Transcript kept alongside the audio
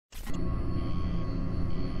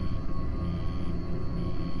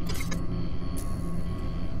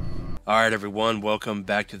Alright everyone, welcome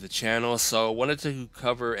back to the channel. So I wanted to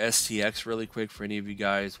cover STX really quick for any of you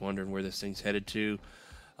guys wondering where this thing's headed to.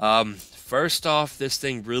 First off, this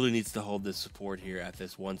thing really needs to hold this support here at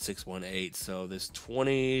this 1618. So this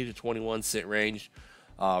 20 to 21 cent range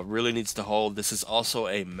really needs to hold. This is also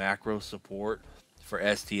a macro support for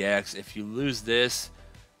STX. If you lose this,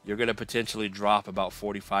 you're going to potentially drop about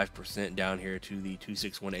 45% down here to the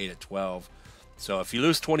 2618 at 12. So if you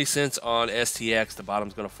lose 20 cents on STX, the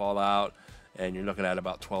bottom's going to fall out, and you're looking at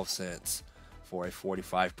about 12 cents for a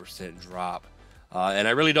 45% drop. And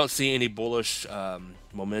I really don't see any bullish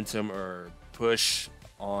momentum or push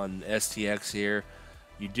on STX here.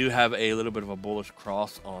 You do have a little bit of a bullish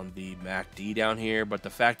cross on the MACD down here, but the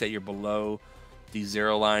fact that you're below the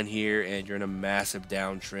zero line here and you're in a massive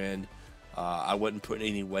downtrend, I wouldn't put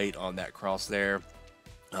any weight on that cross there.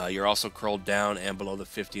 You're also curled down and below the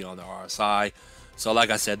 50 on the RSI. So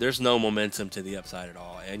like I said, there's no momentum to the upside at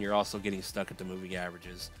all. And you're also getting stuck at the moving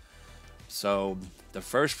averages. So the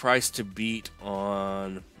first price to beat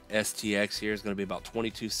on STX here is going to be about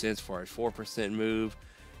 22 cents for a 4% move.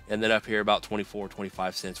 And then up here about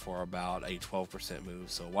 25 cents for about a 12%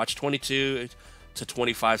 move. So watch 22 to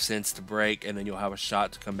 25 cents to break. And then you'll have a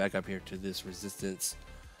shot to come back up here to this resistance.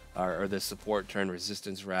 Or this support turn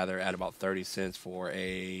resistance rather at about 30 cents for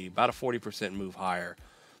about a 40% move higher.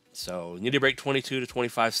 So you need to break 22 to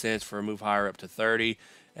 25 cents for a move higher up to 30,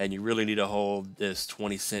 and you really need to hold this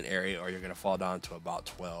 20 cent area or you're going to fall down to about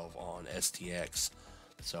 12 on STX.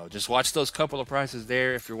 So just watch those couple of prices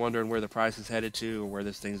there if you're wondering where the price is headed to or where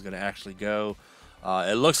this thing's going to actually go.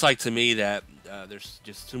 It looks like to me that there's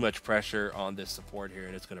just too much pressure on this support here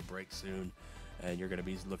and it's going to break soon, and you're going to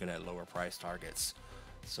be looking at lower price targets.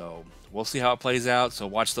 So we'll see how it plays out. So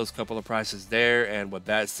watch those couple of prices there. And with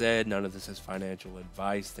that said, none of this is financial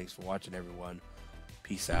advice. Thanks for watching, everyone.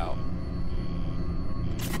 Peace out.